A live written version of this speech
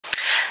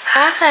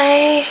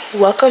Hi,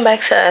 welcome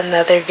back to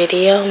another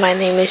video. My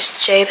name is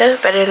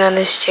Jayda, better known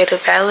as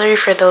JaydaValerie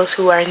for those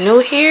who are new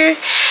here.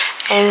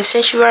 And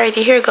since you're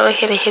already here, go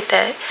ahead and hit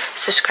that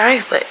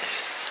subscribe button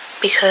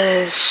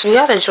because you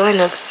gotta join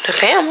the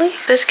family.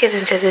 Let's get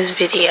into this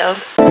video.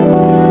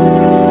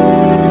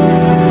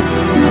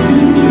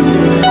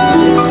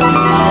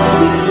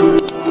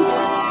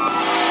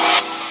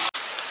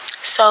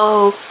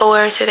 So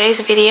for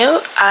today's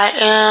video, I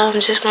am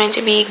just going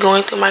to be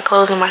going through my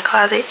clothes in my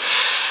closet.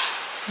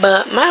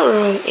 But my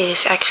room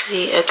is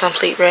actually a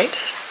complete wreck.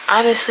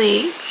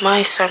 Honestly,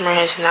 my summer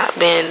has not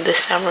been the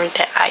summer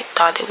that I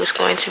thought it was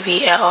going to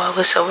be at all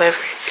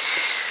whatsoever.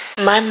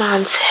 My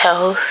mom's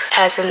health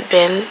hasn't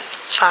been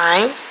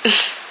fine.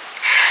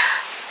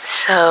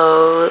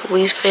 So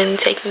we've been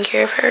taking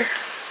care of her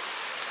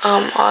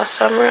all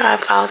summer. I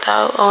found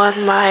out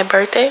on my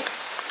birthday.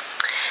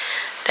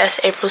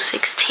 That's April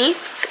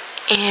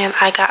 16th. And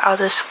I got out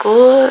of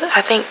school,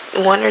 I think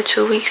 1 or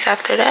 2 weeks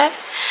after that.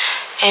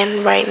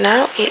 And right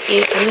now it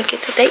is, let me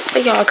get the date for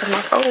y'all because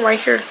my phone right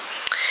here.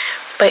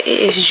 But it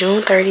is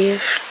June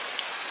 30th.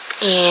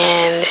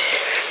 And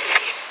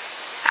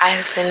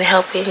I've been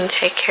helping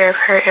take care of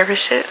her ever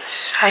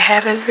since. I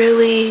haven't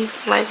really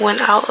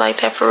went out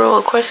like that for real.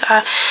 Of course,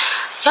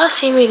 y'all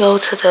see me go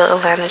to the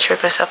Atlanta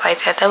trip and stuff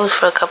like that. That was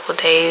for a couple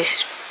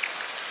days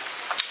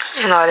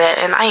and all that.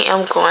 And I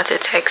am going to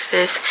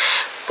Texas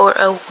for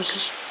a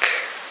week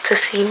to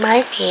see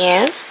my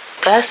man.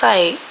 That's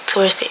like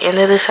towards the end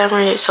of the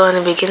summer. So in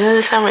the beginning of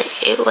the summer,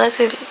 it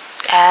wasn't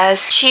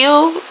as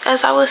chill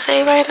as I would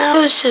say right now.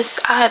 It was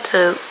just, I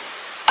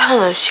don't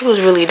know, she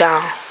was really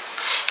down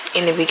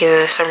in the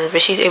beginning of the summer,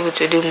 but she's able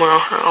to do more on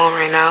her own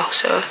right now.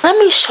 So let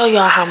me show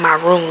y'all how my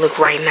room look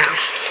right now.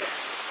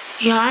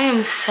 Y'all, I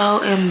am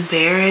so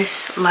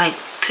embarrassed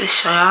to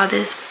show y'all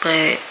this,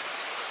 but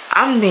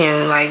I'm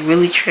being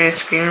really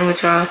transparent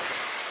with y'all.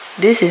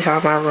 This is how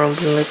my room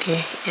be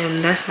looking,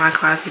 and that's my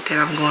closet that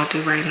I'm going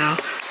through right now.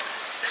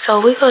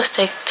 So we gonna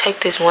take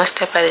this one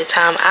step at a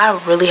time.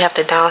 I really have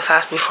to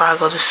downsize before I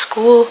go to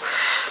school.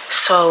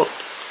 So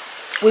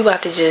we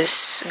about to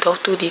just go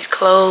through these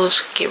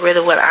clothes, get rid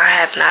of what I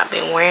have not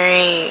been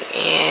wearing,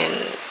 and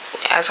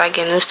as I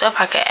get new stuff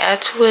I can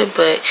add to it.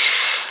 But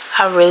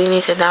I really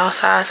need to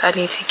downsize. I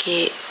need to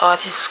get all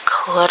this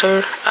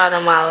clutter out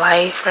of my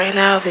life right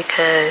now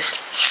because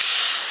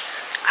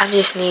I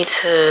just need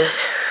to,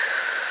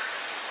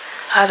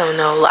 I don't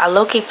know, I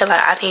low-key feel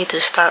like I need to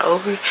start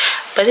over.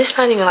 But it's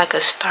not even like a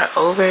start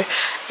over.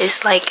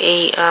 It's like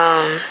a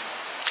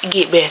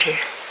get better.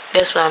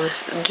 That's what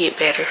I'm, get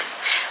better.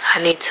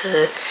 I need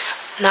to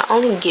not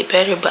only get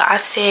better, but I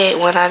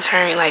said when I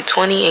turn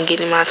 20 and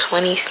get in my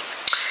 20s,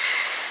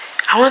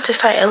 I want to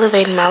start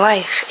elevating my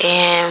life.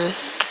 And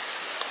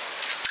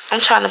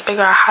I'm trying to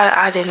figure out how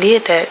I done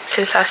did that.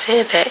 Since I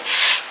said that,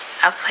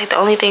 I feel like the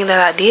only thing that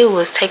I did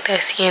was take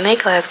that CNA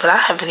class, but I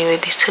haven't even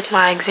just took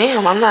my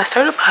exam. I'm not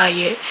certified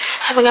yet.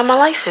 I haven't got my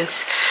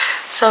license.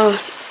 So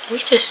we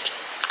just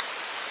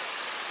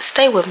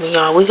stay with me,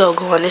 y'all. We gonna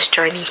go on this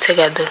journey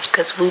together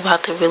because we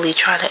about to really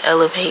try to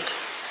elevate.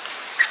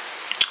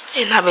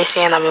 And I've been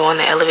saying I've been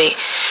wanting to elevate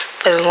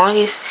for the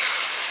longest,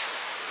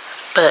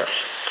 but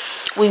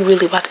we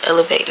really about to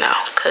elevate now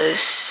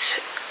because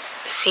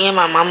seeing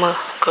my mama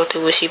go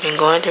through what she been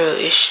going through,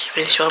 it's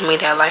been showing me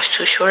that life's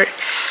too short.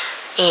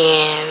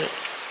 And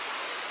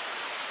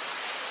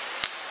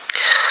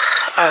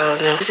I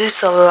don't know,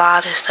 there's a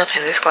lot of stuff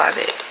in this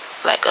closet,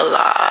 a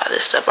lot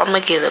of stuff. I'm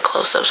gonna get a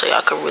close-up so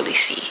y'all can really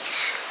see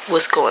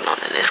what's going on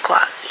in this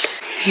closet.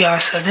 Y'all,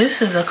 so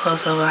this is a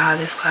close-up of how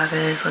this closet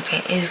is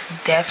looking. It's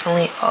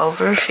definitely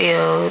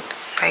overfilled.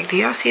 Do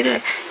y'all see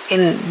that?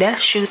 And that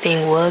shoe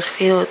thing was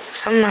filled.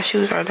 Some of my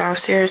shoes are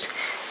downstairs,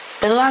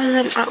 but a lot of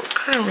them are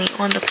currently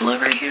on the floor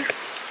right here.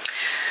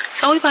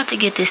 So we about to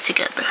get this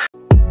together.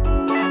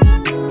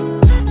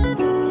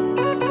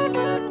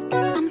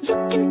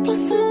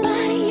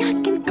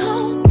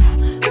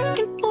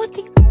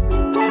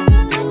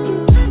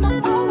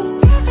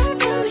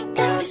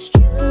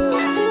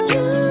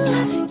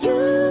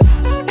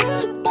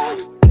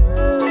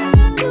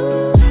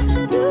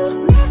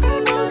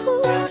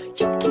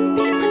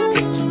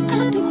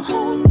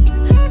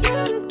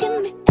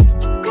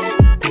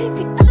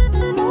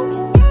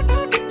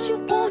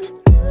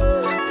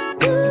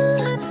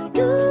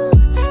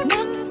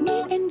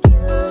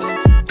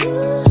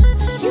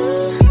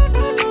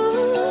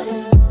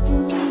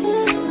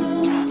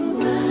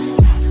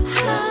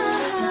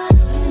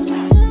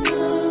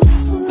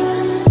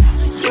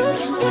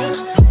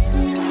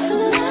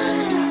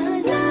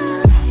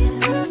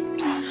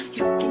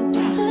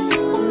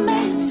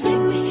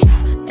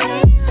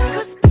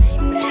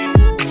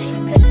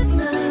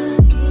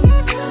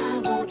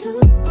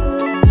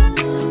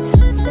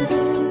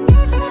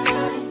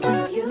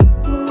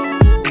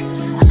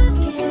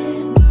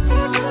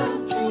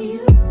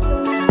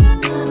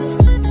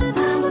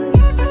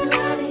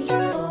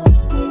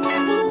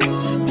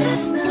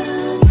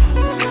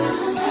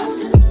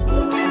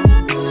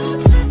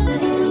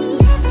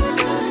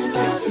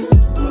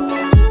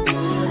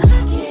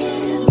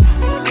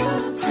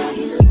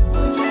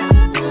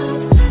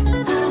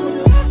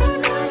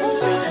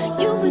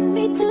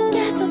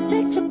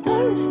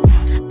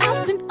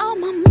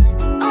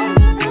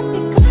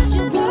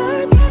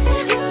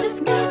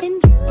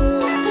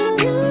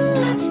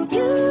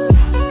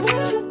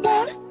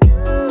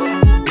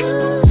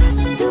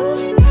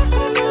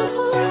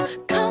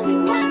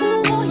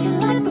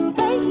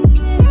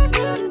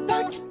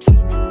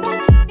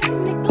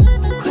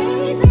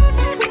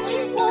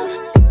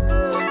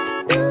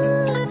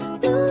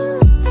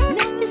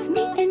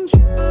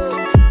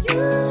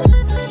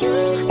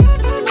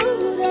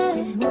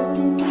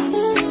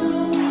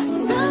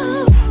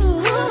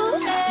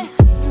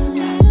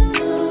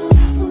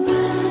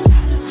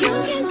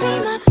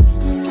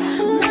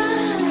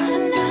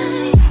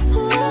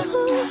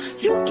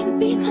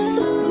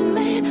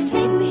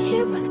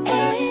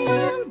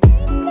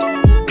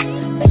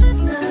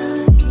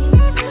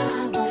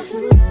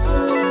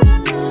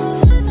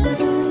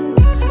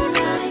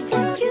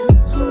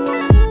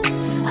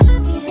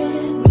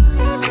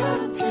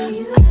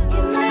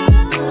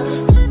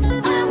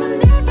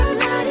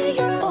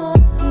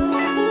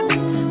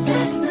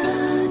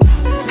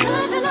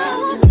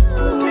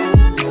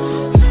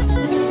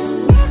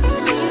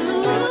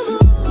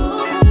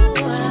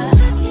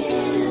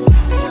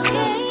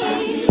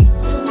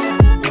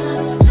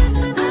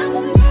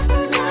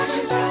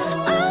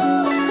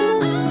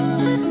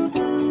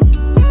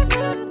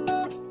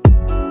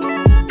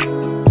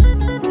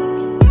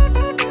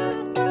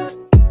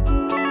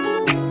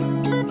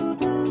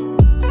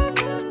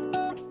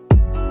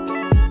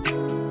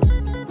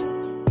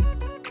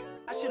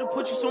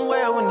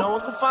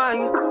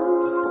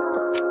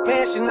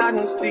 Mansion out in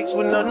the sticks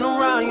with nothing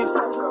around you.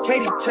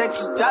 Katy,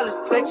 Texas, Dallas,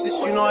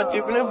 Texas, you know a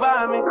different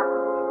environment.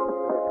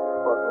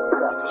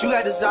 You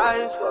got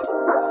desires,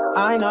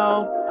 I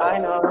know.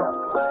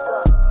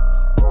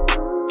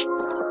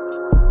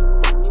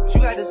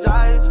 You got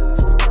desires,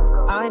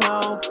 I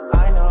know.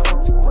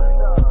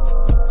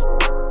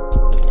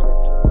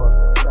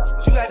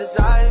 You got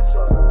desires.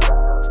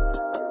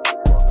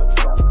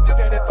 You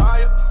got that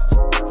fire,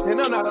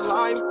 and I'm not a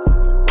liar.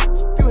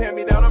 You had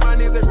me down on my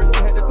knees every day,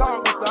 had to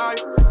talk beside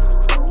you.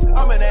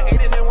 I'm in that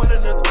 80 and one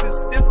of the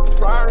different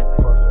priority.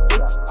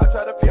 I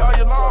try to pay all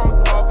your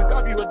loans off and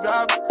copy you a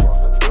driver.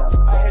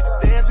 I had to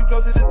stand too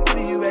close to the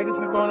city, you acting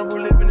too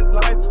vulnerable living this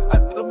life. I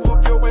still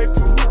move your way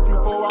from history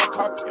before I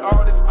copy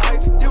all this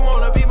ice. You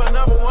wanna be my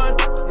number one,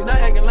 you're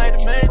not acting like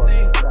the main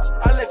thing.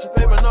 I let you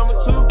play my number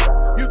two,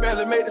 you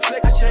barely made the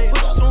second change. Put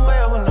you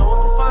somewhere where no one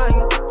can find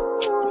you.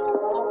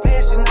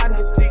 Mansion out in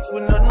the sticks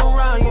with nothing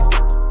around you.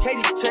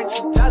 Katy,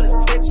 Texas, Dallas,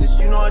 Texas,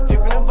 you know a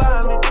different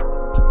environment.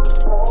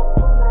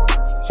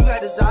 You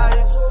got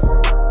desires,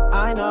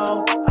 I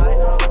know.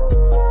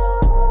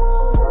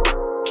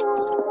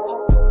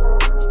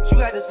 You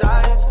got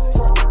desires,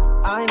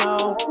 I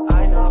know.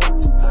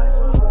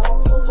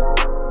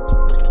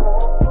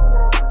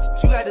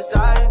 You got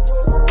desires.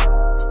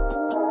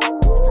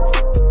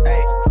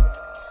 Hey.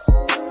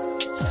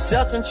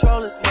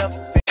 Self-control is never.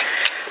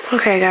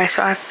 Okay guys,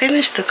 so I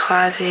finished the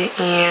closet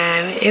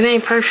and it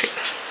ain't perfect,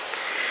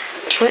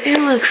 but it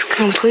looks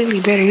completely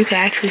better. You can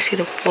actually see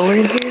the floor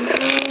in here now.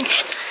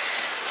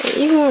 And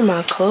even where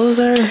my clothes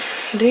are,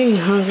 they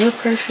ain't hung up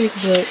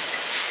perfect, but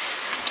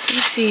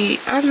you see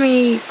I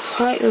made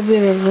quite a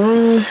bit of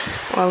room.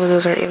 All of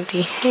those are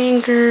empty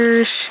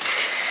hangers.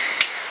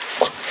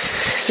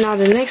 Now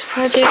the next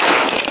project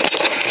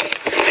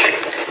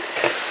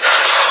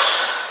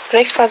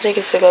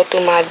is to go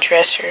through my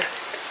dresser.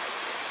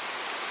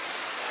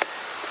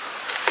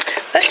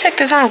 Let's check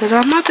this out, because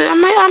I might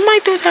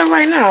do that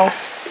right now.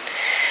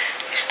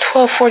 It's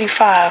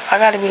 12:45. I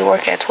gotta be to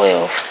work at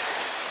 12.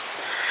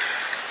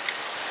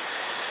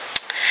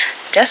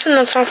 That's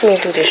enough time for me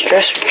to do this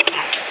dresser.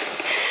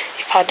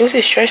 If I do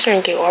this dresser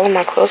and get all of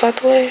my clothes out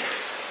the way,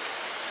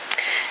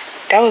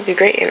 that would be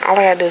great. And all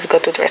I gotta do is go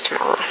through the rest of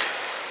my room.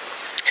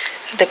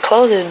 The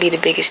clothes would be the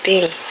biggest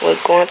thing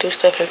with going through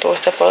stuff and throwing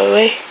stuff all the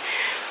way.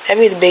 That'd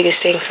be the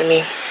biggest thing for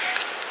me.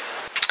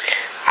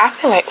 I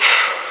feel like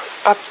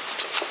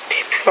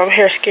my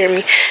hair scared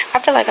me. I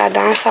feel like I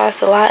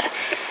downsized a lot,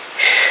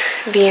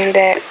 being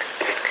that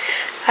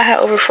I had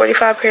over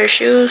 45 pair of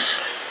shoes.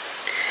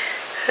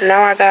 And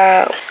now I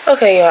got,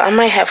 okay y'all, I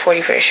might have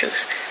 40 pair of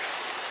shoes.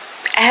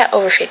 I had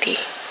over 50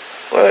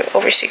 or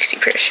over 60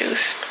 pair of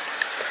shoes.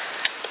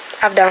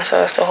 I've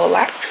downsized a whole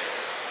lot.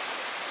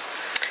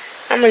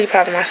 I'm really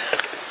proud of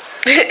myself.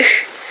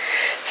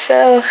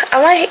 So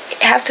I might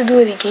have to do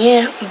it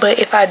again, but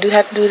if I do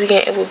have to do it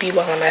again, it will be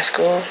while I'm at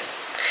school.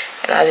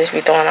 And I'll just be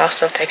throwing out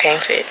stuff that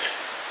can't fit.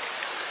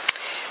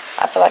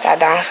 I feel like I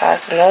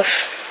downsized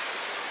enough.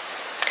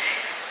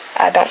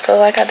 I don't feel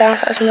like I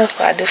downsized enough,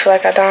 but I do feel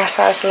like I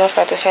downsized enough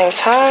at the same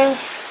time.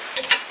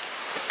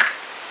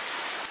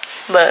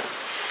 But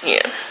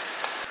yeah,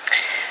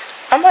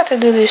 I'm about to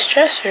do this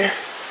dresser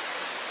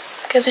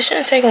because it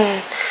shouldn't take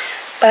long.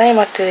 But I ain't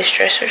about to do this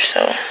dresser,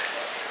 so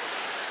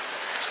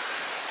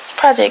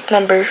project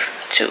number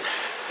 2.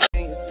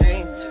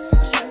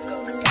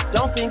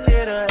 Don't think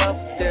it'll help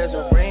if there's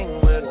a ring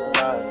with a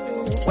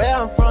dot. Where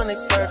I'm from, they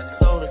serve the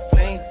soda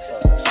clean.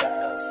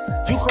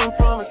 You come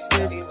from a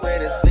city where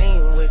there's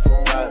lean with the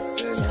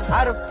dots.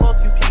 How the fuck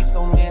you keep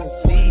so many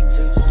seats?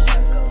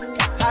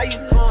 How you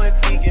going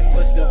vegan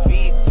but still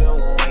beat?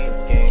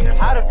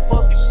 How the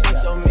fuck you see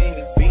so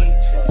many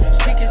beats?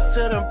 Tickets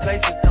to them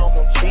places don't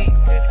compete.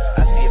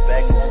 I see it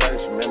back in the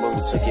church, remember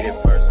we took it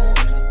at first.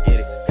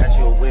 Get it, got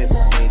you a whip,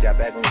 when you got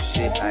back on the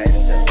shit. I had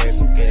to tell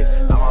Eric, go get it.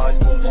 I'm always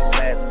moving too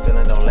fast, the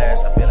feeling don't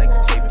last. I feel like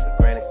you take me for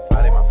granted.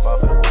 Probably my fault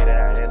for the way that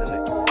I handle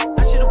it.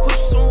 I should've put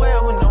you somewhere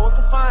where no one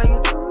can find you.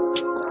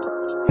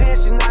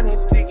 Mansion out in the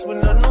sticks with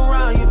nothing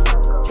around you.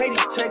 Katy,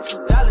 Texas,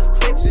 Dallas,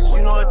 Texas,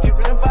 you know a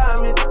different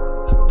environment.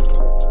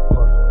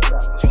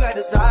 You got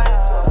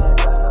desires,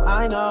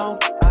 I know.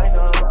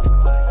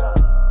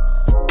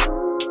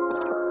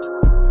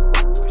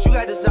 You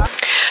got desires.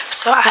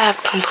 So I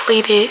have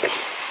completed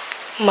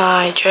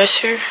my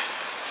dresser,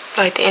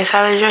 like the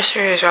inside of the dresser.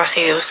 As y'all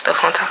see, there was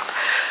stuff on top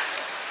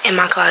in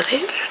my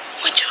closet,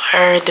 which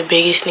are the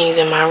biggest things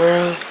in my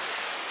room.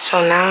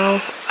 So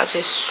now I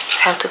just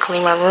have to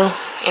clean my room,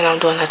 and I'm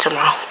doing that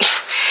tomorrow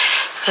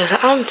because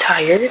I'm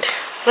tired.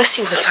 Let's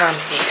see what time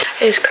it is.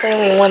 It's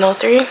currently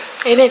 1:03.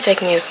 It didn't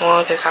take me as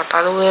long as I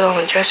thought it would on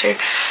the dresser.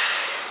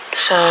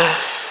 So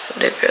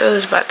the girl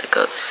is about to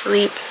go to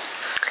sleep.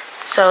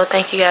 So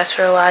thank you guys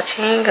for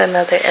watching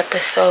another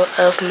episode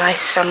of my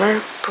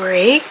summer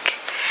break.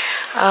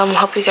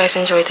 Hope you guys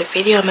enjoyed the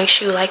video. Make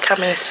sure you like,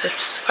 comment, and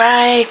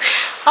subscribe.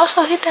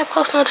 Also hit that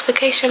post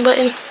notification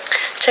button.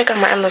 Check out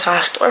my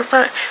Amazon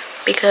storefront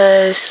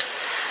because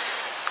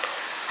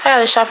I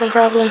got a shopping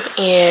problem,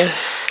 and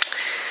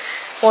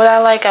what I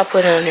like I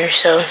put on there.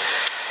 So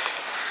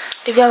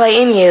if y'all like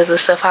any of the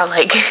stuff I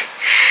like,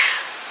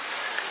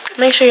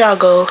 make sure y'all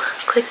go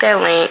click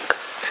that link,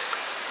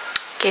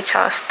 get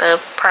y'all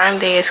stuff. Prime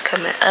Day is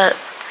coming up,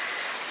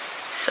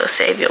 so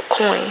save your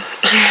coin.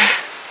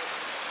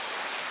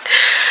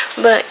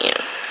 But yeah,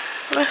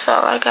 that's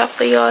all I got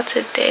for y'all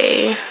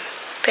today.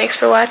 Thanks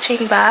for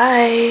watching.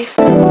 Bye.